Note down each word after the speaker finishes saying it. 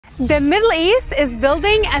The Middle East is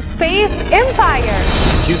building a space empire.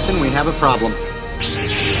 Houston, we have a problem.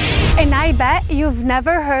 And I bet you've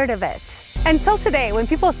never heard of it. Until today, when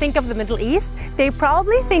people think of the Middle East, they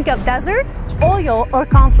probably think of desert, oil, or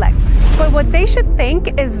conflict. But what they should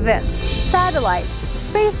think is this: satellites,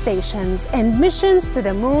 space stations, and missions to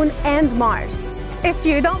the moon and Mars. If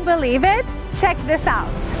you don't believe it, check this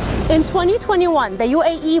out. In 2021, the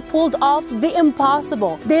UAE pulled off the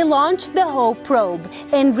impossible. They launched the Hope probe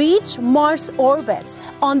and reached Mars orbit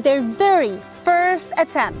on their very first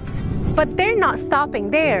attempt. But they're not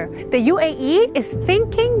stopping there. The UAE is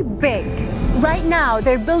thinking big. Right now,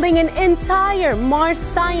 they're building an entire Mars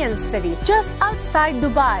science city just outside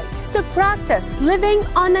Dubai to practice living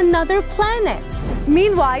on another planet.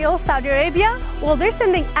 Meanwhile, Saudi Arabia, well, they're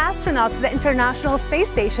sending astronauts to the International Space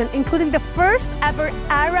Station, including the first ever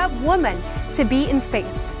Arab woman to be in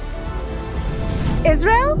space.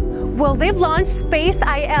 Israel? Well, they've launched Space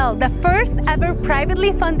IL, the first ever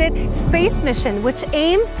privately funded space mission, which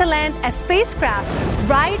aims to land a spacecraft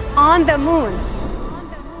right on the moon.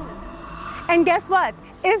 And guess what?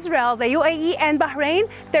 Israel, the UAE, and Bahrain,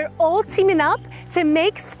 they're all teaming up to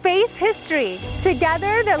make space history.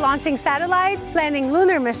 Together, they're launching satellites, planning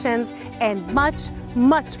lunar missions, and much,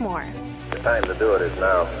 much more. The time to do it is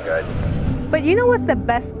now, guys. But you know what's the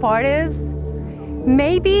best part is?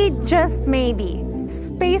 Maybe, just maybe,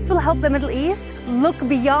 space will help the Middle East look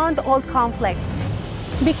beyond old conflicts.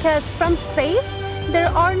 Because from space, there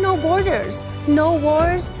are no borders, no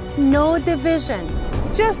wars, no division.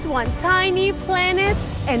 Just one tiny planet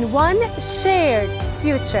and one shared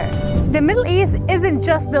future. The Middle East isn't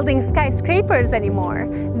just building skyscrapers anymore.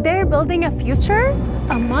 They're building a future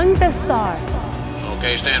among the stars.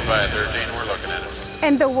 Okay, stand by, 13. We're looking at it.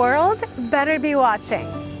 And the world better be watching.